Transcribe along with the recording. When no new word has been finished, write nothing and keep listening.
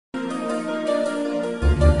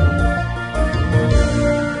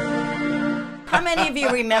How many of you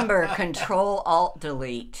remember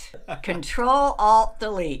Control-Alt-Delete?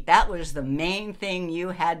 Control-Alt-Delete. That was the main thing you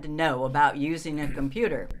had to know about using a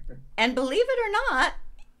computer. And believe it or not,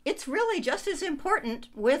 it's really just as important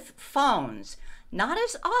with phones. Not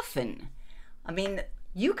as often. I mean,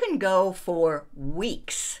 you can go for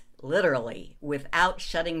weeks, literally, without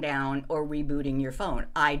shutting down or rebooting your phone.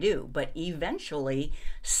 I do, but eventually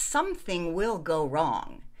something will go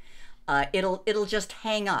wrong. It'll just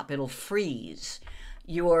hang up. It'll freeze.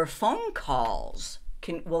 Your phone calls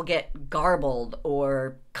will get garbled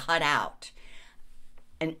or cut out.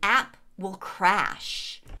 An app will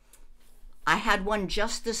crash. I had one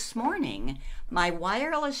just this morning. My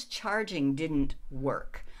wireless charging didn't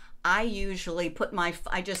work. I usually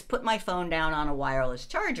just put my phone down on a wireless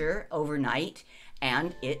charger overnight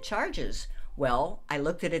and it charges. Well, I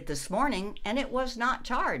looked at it this morning and it was not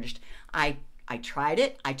charged. I tried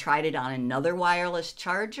it. I tried it on another wireless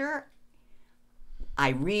charger.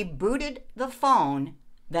 I rebooted the phone,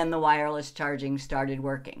 then the wireless charging started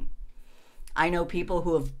working. I know people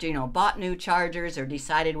who have, bought new chargers or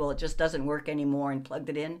decided, well, it just doesn't work anymore and plugged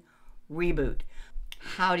it in. Reboot.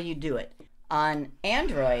 How do you do it? On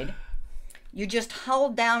Android, you just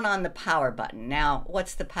hold down on the power button. Now,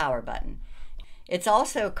 what's the power button? It's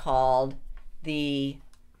also called the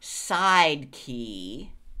side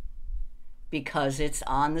key because it's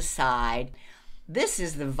on the side. This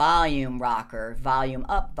is the volume rocker, volume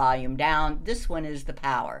up, volume down. This one is the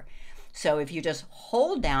power. So if you just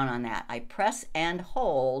hold down on that, I press and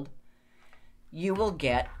hold, you will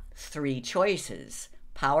get 3 choices: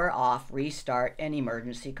 power off, restart, and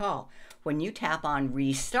emergency call. When you tap on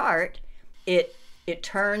restart, it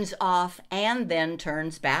turns off and then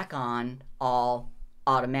turns back on all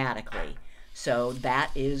automatically. So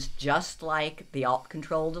that is just like the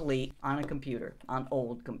Alt-Control-Delete on a computer, on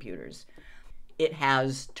old computers. It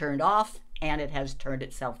has turned off and it has turned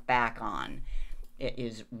itself back on. It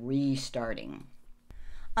is restarting.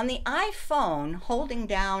 On the iPhone, holding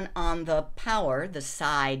down on the power, the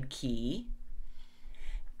side key,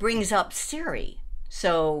 brings up Siri.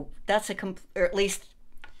 So that's or at least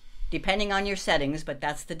depending on your settings, but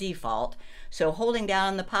that's the default. So holding down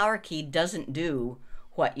on the power key doesn't do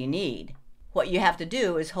what you need. What you have to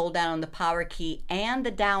do is hold down on the power key and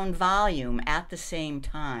the down volume at the same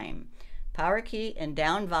time. Power key and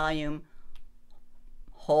down volume,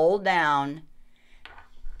 hold down,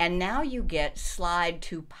 and now you get slide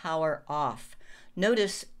to power off.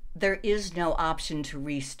 Notice there is no option to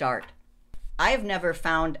restart. I have never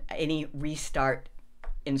found any restart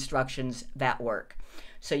instructions that work.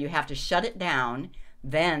 So you have to shut it down,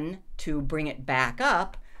 then to bring it back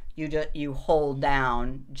up, you hold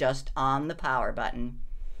down just on the power button.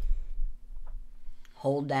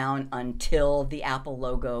 Hold down until the Apple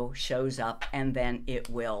logo shows up and then it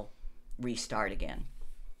will restart again.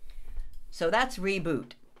 So that's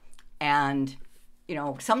Reboot. And,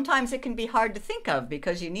 sometimes it can be hard to think of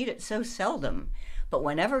because you need it so seldom. But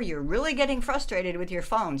whenever you're really getting frustrated with your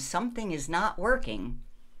phone, something is not working,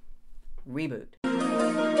 Reboot.